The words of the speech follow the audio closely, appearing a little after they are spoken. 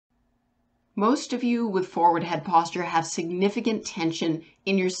Most of you with forward head posture have significant tension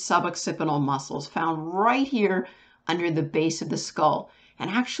in your suboccipital muscles found right here under the base of the skull.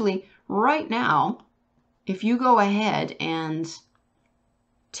 And actually, right now, if you go ahead and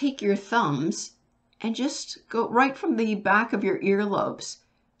take your thumbs and just go right from the back of your earlobes,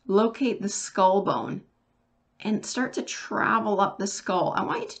 locate the skull bone, and start to travel up the skull. I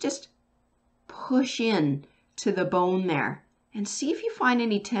want you to just push in to the bone there and see if you find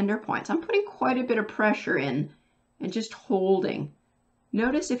any tender points. I'm putting quite a bit of pressure in and just holding.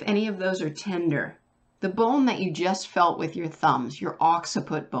 Notice if any of those are tender. The bone that you just felt with your thumbs, your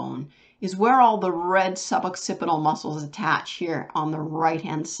occiput bone, is where all the red suboccipital muscles attach here on the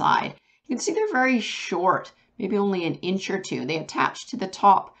right-hand side. You can see they're very short, maybe only an inch or two. They attach to the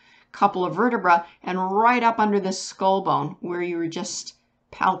top couple of vertebrae and right up under the skull bone where you were just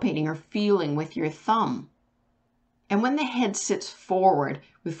palpating or feeling with your thumb. And when the head sits forward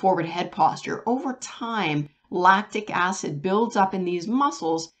with forward head posture, over time, lactic acid builds up in these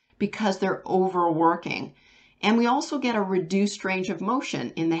muscles because they're overworking. And we also get a reduced range of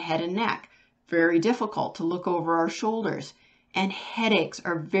motion in the head and neck. Very difficult to look over our shoulders. And headaches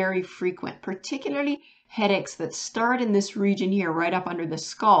are very frequent, particularly headaches that start in this region here, right up under the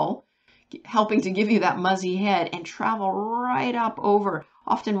skull, helping to give you that muzzy head and travel right up over,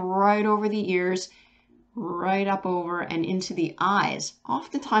 often right over the ears, right up over and into the eyes,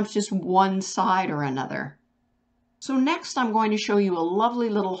 oftentimes just one side or another. So next I'm going to show you a lovely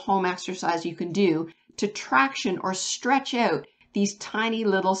little home exercise you can do to traction or stretch out these tiny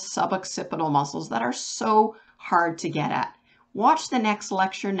little suboccipital muscles that are so hard to get at. Watch the next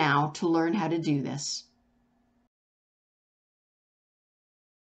lecture now to learn how to do this.